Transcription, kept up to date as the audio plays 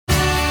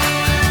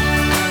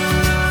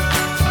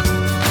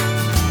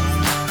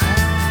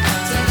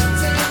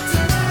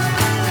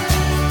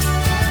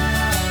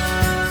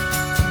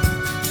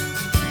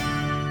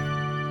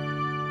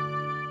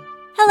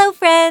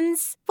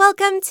friends!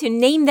 Welcome to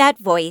Name That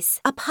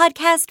Voice, a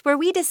podcast where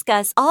we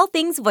discuss all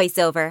things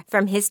voiceover,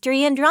 from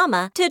history and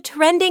drama to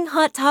trending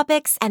hot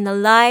topics and the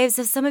lives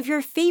of some of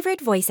your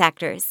favorite voice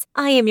actors.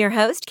 I am your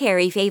host,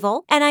 Carrie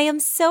Fable, and I am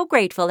so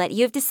grateful that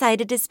you've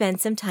decided to spend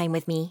some time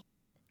with me.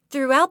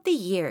 Throughout the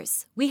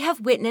years, we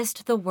have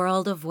witnessed the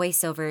world of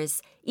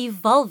voiceovers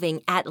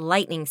evolving at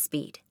lightning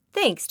speed,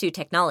 thanks to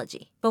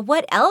technology. But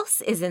what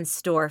else is in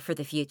store for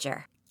the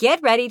future?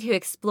 Get ready to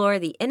explore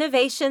the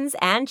innovations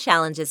and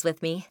challenges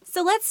with me.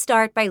 So let's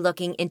start by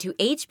looking into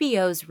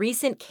HBO's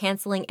recent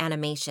canceling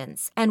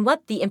animations and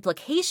what the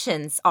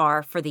implications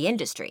are for the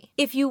industry.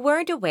 If you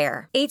weren't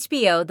aware,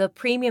 HBO, the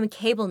premium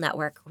cable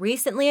network,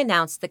 recently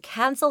announced the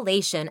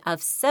cancellation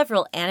of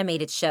several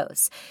animated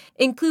shows,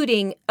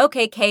 including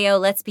OK K.O.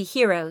 Let's Be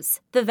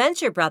Heroes, The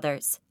Venture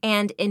Brothers,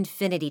 and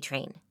Infinity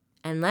Train.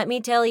 And let me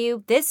tell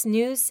you, this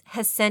news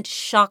has sent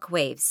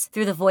shockwaves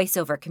through the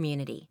voiceover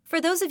community. For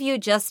those of you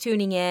just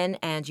tuning in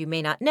and you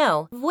may not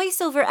know,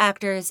 voiceover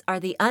actors are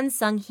the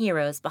unsung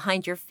heroes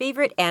behind your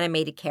favorite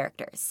animated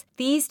characters.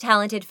 These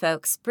talented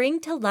folks bring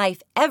to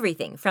life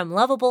everything from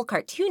lovable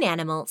cartoon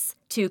animals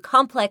to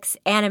complex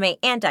anime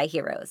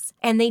anti-heroes,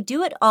 and they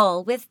do it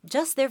all with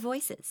just their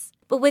voices.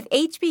 But with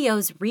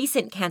HBO's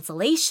recent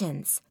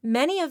cancellations,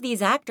 many of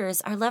these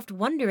actors are left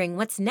wondering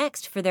what's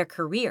next for their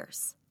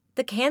careers.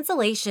 The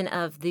cancellation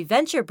of The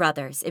Venture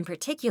Brothers, in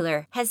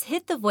particular, has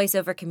hit the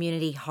voiceover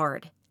community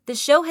hard. The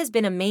show has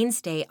been a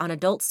mainstay on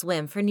Adult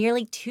Swim for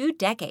nearly 2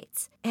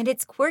 decades, and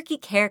its quirky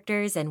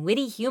characters and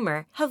witty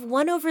humor have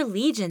won over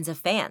legions of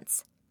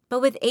fans. But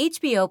with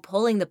HBO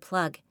pulling the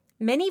plug,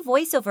 many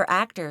voiceover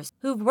actors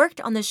who've worked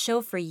on the show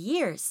for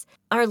years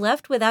are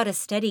left without a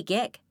steady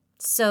gig.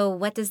 So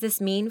what does this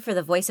mean for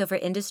the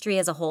voiceover industry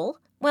as a whole?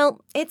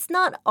 Well, it's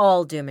not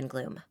all doom and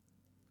gloom.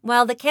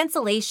 While the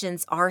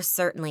cancellations are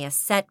certainly a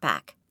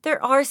setback,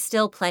 there are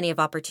still plenty of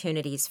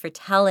opportunities for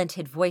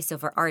talented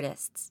voiceover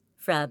artists.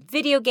 From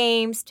video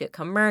games to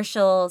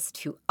commercials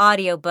to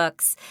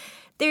audiobooks,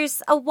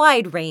 there's a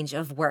wide range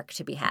of work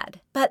to be had.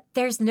 But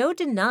there's no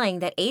denying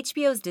that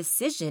HBO's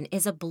decision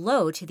is a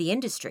blow to the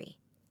industry.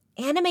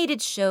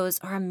 Animated shows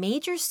are a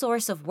major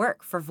source of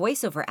work for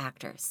voiceover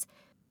actors.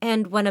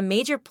 And when a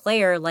major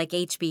player like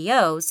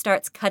HBO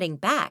starts cutting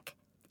back,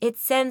 it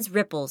sends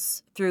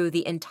ripples through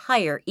the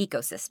entire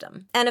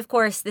ecosystem. And of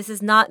course, this is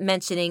not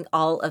mentioning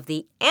all of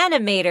the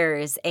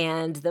animators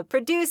and the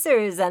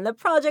producers and the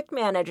project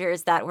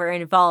managers that were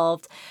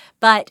involved.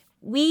 But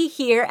we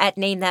here at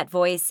Name That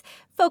Voice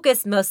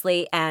focus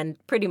mostly and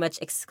pretty much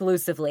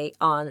exclusively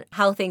on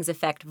how things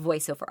affect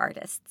voiceover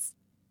artists.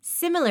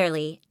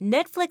 Similarly,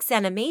 Netflix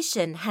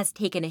animation has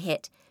taken a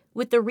hit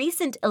with the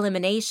recent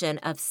elimination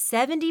of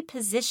 70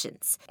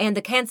 positions and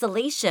the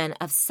cancellation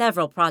of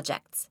several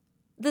projects.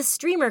 The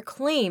streamer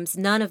claims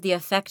none of the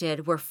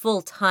affected were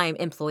full-time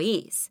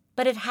employees,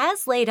 but it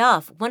has laid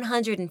off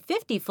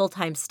 150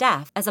 full-time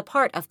staff as a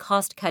part of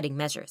cost-cutting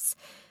measures.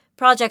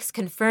 Projects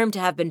confirmed to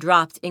have been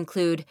dropped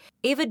include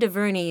Ava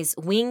DuVernay's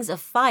Wings of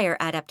Fire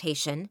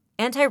adaptation,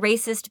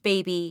 Anti-Racist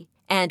Baby,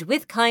 and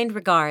With Kind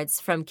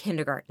Regards from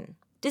Kindergarten.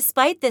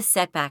 Despite this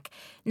setback,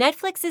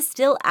 Netflix is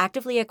still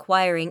actively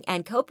acquiring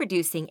and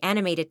co-producing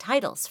animated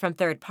titles from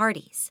third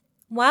parties,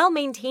 while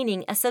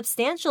maintaining a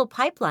substantial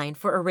pipeline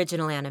for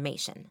original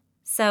animation.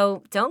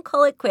 So don't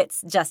call it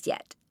quits just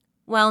yet.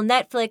 While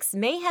Netflix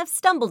may have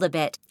stumbled a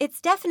bit, it's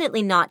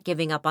definitely not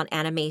giving up on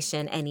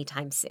animation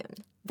anytime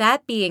soon.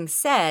 That being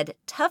said,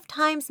 tough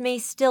times may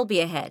still be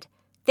ahead,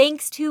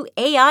 thanks to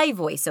AI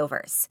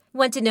voiceovers.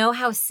 Want to know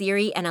how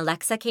Siri and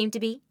Alexa came to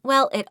be?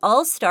 Well, it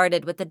all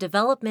started with the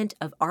development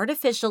of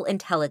artificial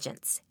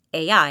intelligence,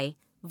 AI,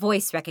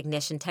 voice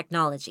recognition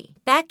technology.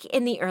 Back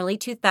in the early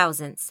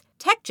 2000s,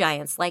 tech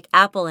giants like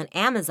Apple and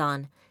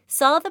Amazon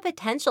saw the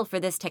potential for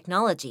this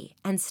technology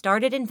and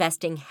started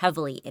investing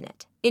heavily in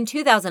it. In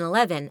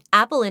 2011,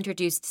 Apple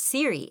introduced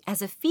Siri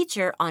as a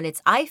feature on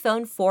its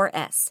iPhone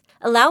 4S,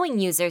 allowing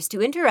users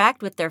to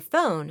interact with their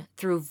phone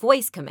through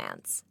voice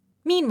commands.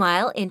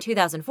 Meanwhile, in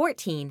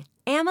 2014,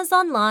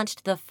 Amazon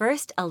launched the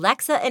first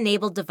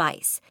Alexa-enabled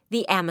device,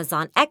 the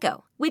Amazon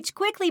Echo, which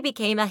quickly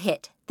became a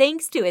hit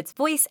thanks to its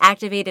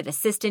voice-activated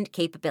assistant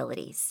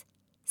capabilities.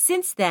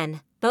 Since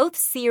then, both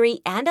Siri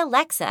and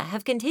Alexa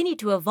have continued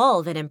to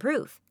evolve and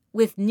improve,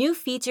 with new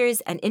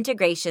features and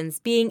integrations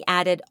being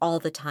added all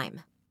the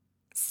time.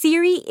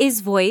 Siri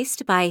is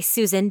voiced by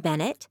Susan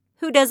Bennett,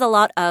 who does a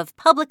lot of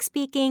public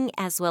speaking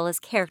as well as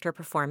character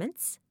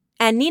performance.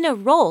 And Nina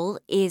Roll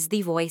is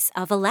the voice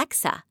of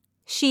Alexa.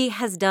 She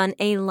has done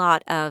a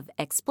lot of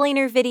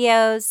explainer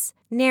videos,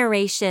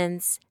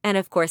 narrations, and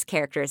of course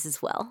characters as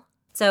well.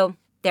 So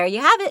there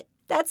you have it.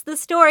 That's the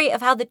story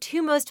of how the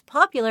 2 most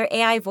popular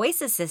AI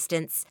voice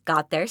assistants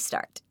got their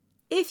start.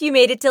 If you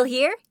made it till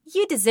here,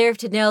 you deserve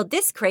to know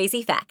this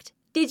crazy fact.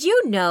 Did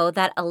you know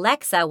that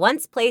Alexa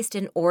once placed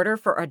an order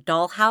for a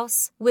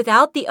dollhouse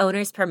without the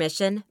owner's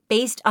permission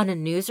based on a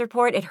news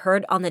report it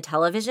heard on the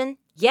television?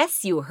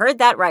 Yes, you heard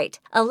that right.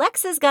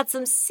 Alexa's got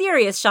some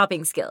serious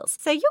shopping skills,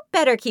 so you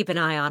better keep an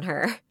eye on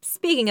her.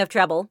 Speaking of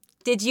trouble,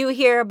 Did you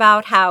hear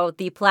about how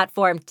the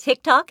platform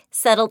TikTok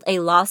settled a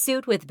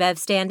lawsuit with Bev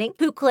Standing,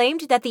 who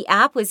claimed that the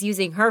app was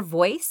using her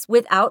voice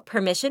without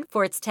permission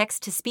for its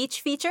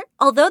text-to-speech feature?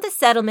 Although the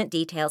settlement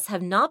details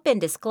have not been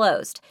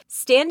disclosed,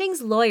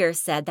 Standing's lawyer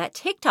said that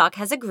TikTok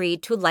has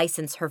agreed to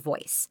license her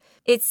voice.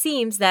 It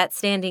seems that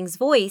Standing's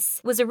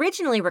voice was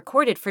originally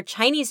recorded for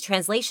Chinese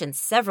translation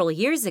several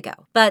years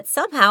ago, but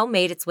somehow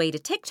made its way to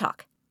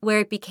TikTok,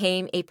 where it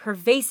became a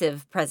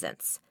pervasive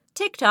presence.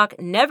 TikTok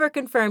never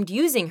confirmed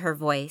using her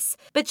voice,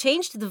 but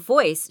changed the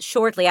voice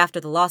shortly after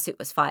the lawsuit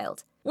was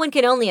filed. One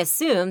can only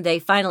assume they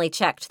finally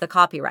checked the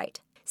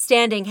copyright.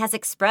 Standing has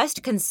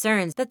expressed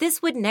concerns that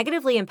this would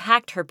negatively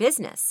impact her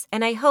business,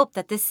 and I hope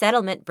that this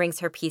settlement brings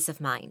her peace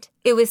of mind.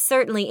 It was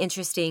certainly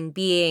interesting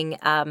being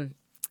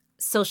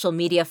social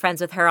media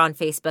friends with her on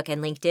Facebook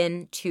and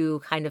LinkedIn to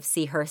kind of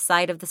see her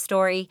side of the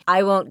story.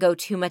 I won't go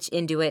too much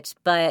into it,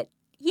 but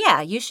yeah,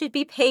 you should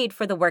be paid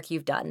for the work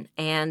you've done,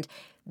 and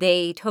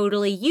they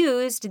totally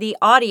used the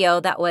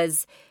audio that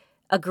was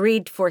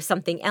agreed for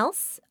something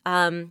else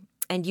and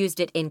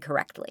used it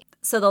incorrectly.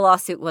 So the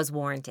lawsuit was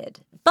warranted.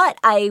 But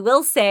I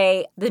will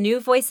say the new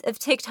voice of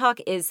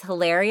TikTok is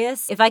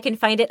hilarious. If I can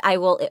find it, I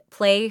will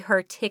play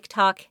her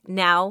TikTok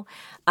now,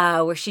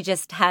 where she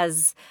just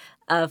has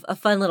a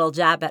fun little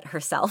jab at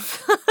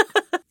herself.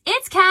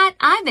 It's Kat.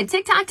 I'm the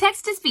TikTok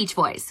text-to-speech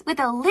voice with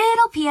a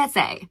little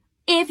PSA.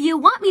 If you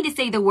want me to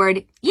say the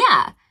word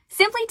yeah,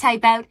 simply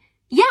type out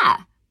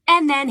yeah,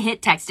 and then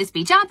hit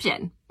text-to-speech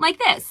option, like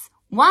this,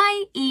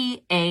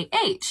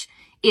 Y-E-A-H,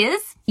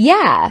 is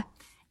yeah.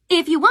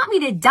 If you want me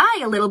to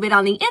die a little bit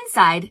on the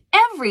inside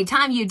every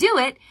time you do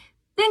it,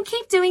 then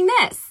keep doing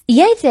this.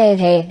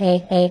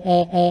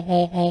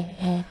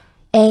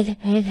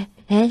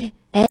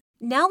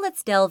 Now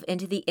let's delve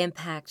into the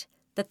impact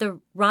that the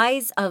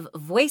rise of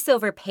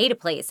voiceover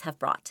pay-to-plays have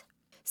brought.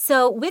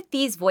 So with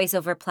these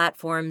voiceover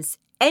platforms,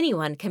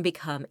 anyone can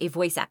become a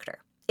voice actor.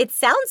 It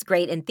sounds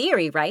great in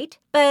theory, right?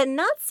 But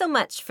not so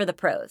much for the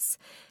pros.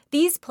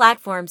 These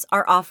platforms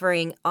are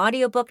offering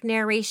audiobook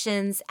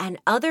narrations and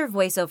other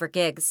voiceover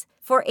gigs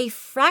for a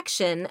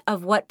fraction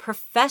of what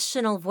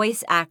professional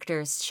voice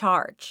actors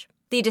charge.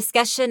 The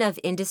discussion of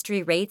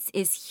industry rates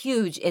is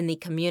huge in the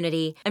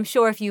community. I'm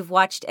sure if you've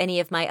watched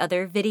any of my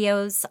other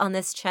videos on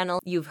this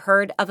channel, you've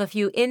heard of a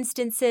few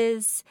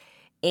instances,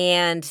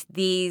 and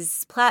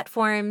these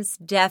platforms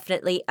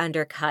definitely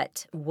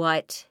undercut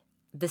what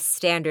the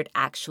standard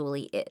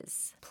actually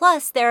is.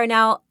 Plus, there are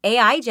now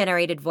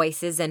AI-generated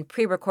voices and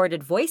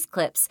pre-recorded voice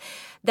clips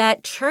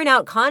that churn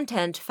out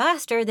content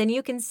faster than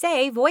you can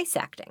say voice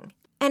acting.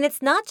 And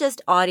it's not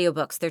just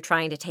audiobooks they're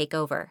trying to take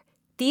over.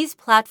 These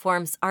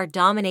platforms are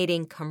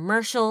dominating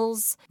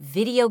commercials,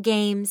 video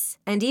games,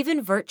 and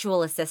even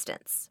virtual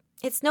assistants.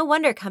 It's no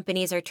wonder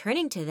companies are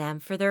turning to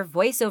them for their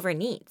voiceover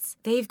needs.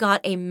 They've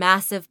got a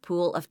massive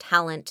pool of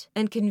talent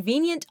and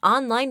convenient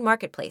online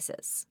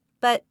marketplaces.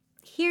 But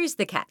here's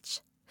the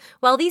catch.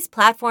 While these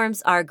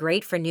platforms are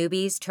great for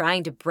newbies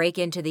trying to break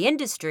into the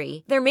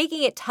industry, they're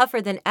making it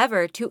tougher than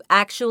ever to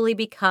actually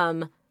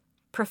become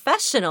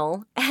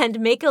professional and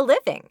make a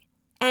living.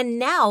 And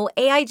now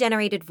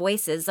AI-generated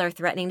voices are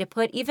threatening to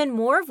put even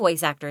more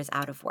voice actors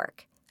out of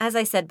work. As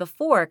I said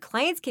before,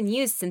 clients can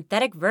use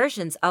synthetic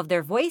versions of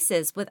their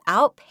voices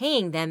without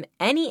paying them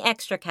any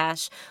extra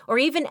cash or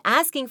even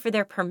asking for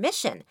their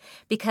permission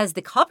because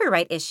the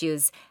copyright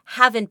issues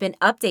haven't been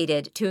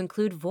updated to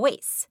include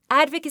voice.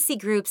 Advocacy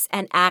groups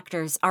and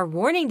actors are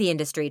warning the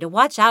industry to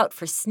watch out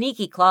for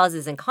sneaky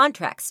clauses in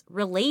contracts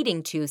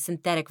relating to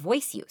synthetic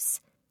voice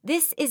use.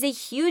 This is a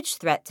huge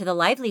threat to the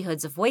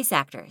livelihoods of voice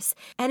actors,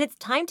 and it's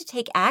time to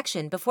take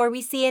action before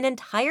we see an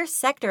entire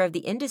sector of the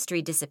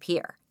industry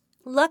disappear.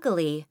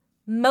 Luckily,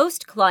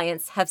 most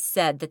clients have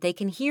said that they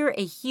can hear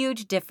a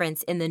huge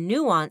difference in the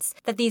nuance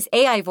that these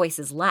AI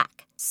voices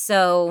lack.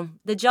 So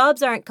the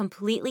jobs aren't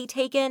completely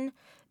taken,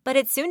 but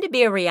it's soon to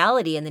be a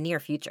reality in the near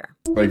future.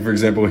 Like, for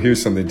example,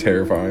 here's something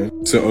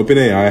terrifying. So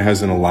OpenAI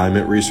has an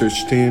alignment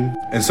research team,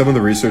 and some of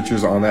the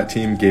researchers on that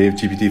team gave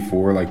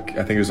GPT-4, I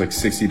think it was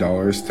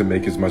 $60 to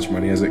make as much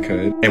money as it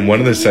could. And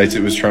one of the sites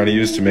it was trying to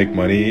use to make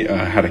money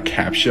had a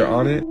CAPTCHA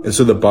on it. And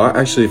so the bot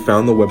actually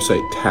found the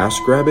website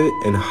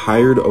TaskRabbit and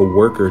hired a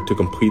worker to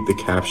complete the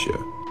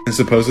CAPTCHA. And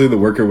supposedly the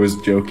worker was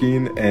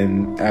joking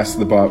and asked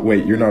the bot,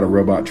 wait, you're not a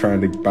robot trying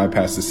to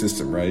bypass the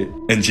system, right?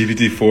 And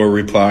GPT-4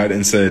 replied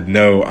and said,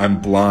 no, I'm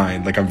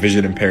blind, I'm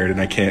vision impaired and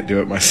I can't do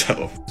it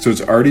myself. So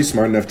it's already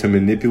smart enough to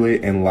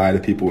manipulate and lie to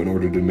people in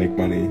order to make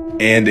money.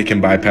 And it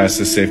can bypass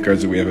the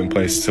safeguards that we have in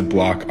place to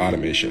block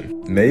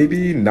automation.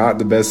 Maybe not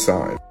the best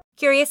sign.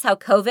 Curious how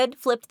COVID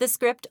flipped the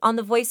script on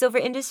the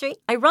voiceover industry?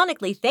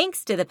 Ironically,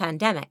 thanks to the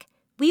pandemic,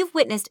 we've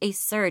witnessed a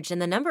surge in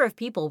the number of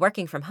people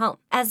working from home.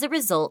 As a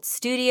result,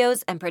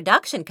 studios and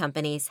production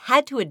companies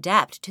had to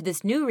adapt to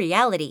this new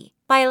reality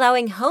by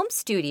allowing home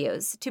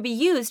studios to be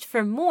used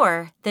for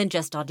more than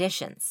just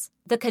auditions.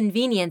 The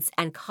convenience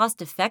and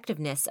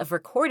cost-effectiveness of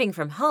recording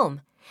from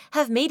home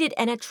have made it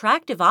an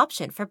attractive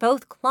option for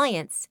both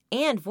clients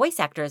and voice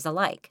actors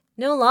alike.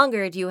 No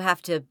longer do you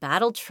have to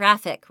battle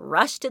traffic,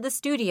 rush to the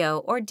studio,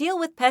 or deal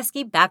with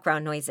pesky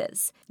background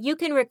noises. You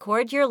can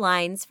record your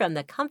lines from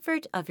the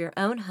comfort of your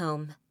own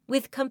home,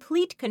 with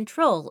complete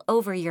control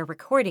over your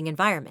recording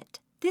environment.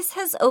 This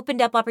has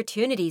opened up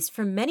opportunities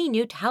for many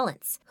new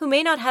talents who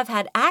may not have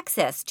had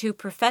access to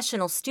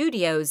professional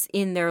studios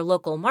in their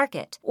local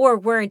market or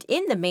weren't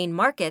in the main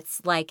markets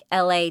like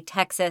LA,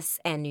 Texas,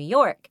 and New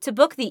York to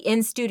book the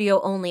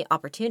in-studio only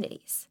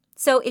opportunities.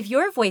 So if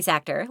you're a voice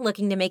actor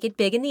looking to make it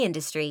big in the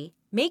industry,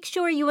 make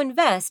sure you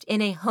invest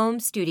in a home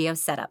studio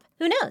setup.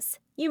 Who knows?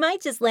 You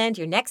might just land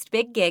your next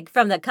big gig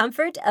from the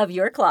comfort of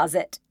your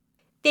closet.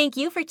 Thank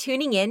you for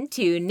tuning in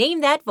to Name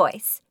That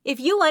Voice. If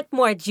you want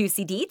more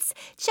juicy deets,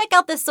 check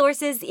out the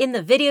sources in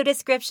the video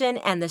description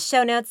and the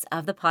show notes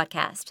of the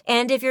podcast.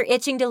 And if you're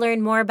itching to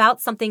learn more about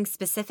something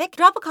specific,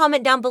 drop a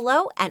comment down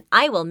below and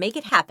I will make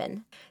it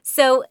happen.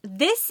 So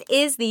this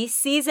is the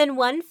Season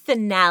 1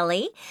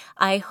 finale.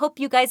 I hope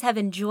you guys have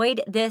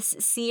enjoyed this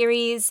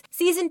series.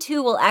 Season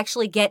 2 will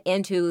actually get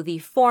into the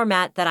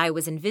format that I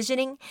was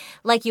envisioning.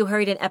 Like you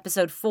heard in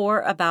episode 4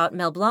 about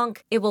Mel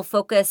Blanc, it will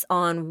focus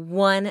on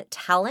one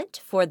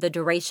talent for the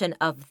duration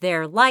of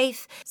their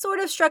life, sort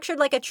of structured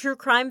like a true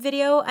crime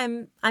video.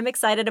 I'm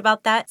excited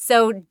about that.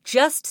 So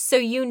just so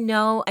you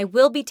know, I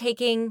will be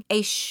taking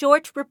a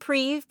short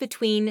reprieve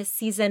between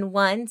Season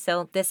 1,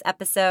 so this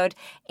episode,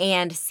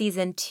 and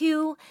Season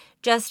 2,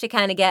 just to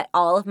kind of get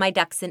all of my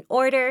ducks in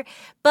order.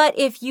 But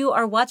if you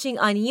are watching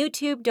on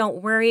YouTube,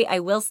 don't worry, I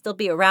will still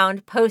be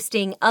around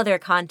posting other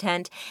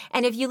content.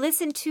 And if you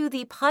listen to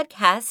the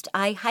podcast,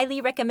 I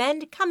highly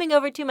recommend coming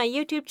over to my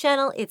YouTube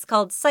channel. It's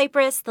called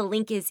Cypress. The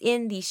link is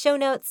in the show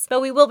notes.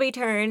 But we will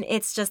return.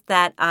 It's just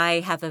that I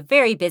have a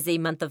very busy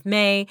month of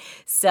May,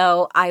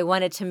 so I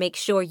wanted to make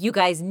sure you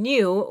guys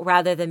knew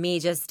rather than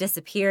me just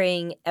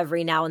disappearing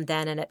every now and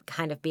then and it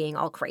kind of being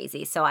all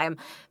crazy. So I'm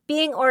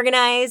being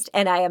organized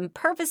and I am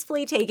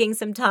purposefully taking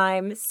some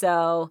time,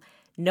 so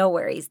no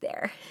worries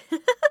there.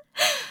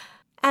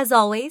 As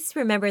always,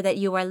 remember that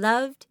you are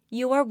loved,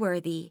 you are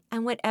worthy,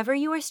 and whatever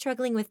you are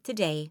struggling with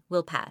today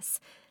will pass.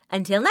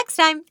 Until next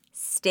time,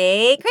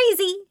 stay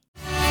crazy!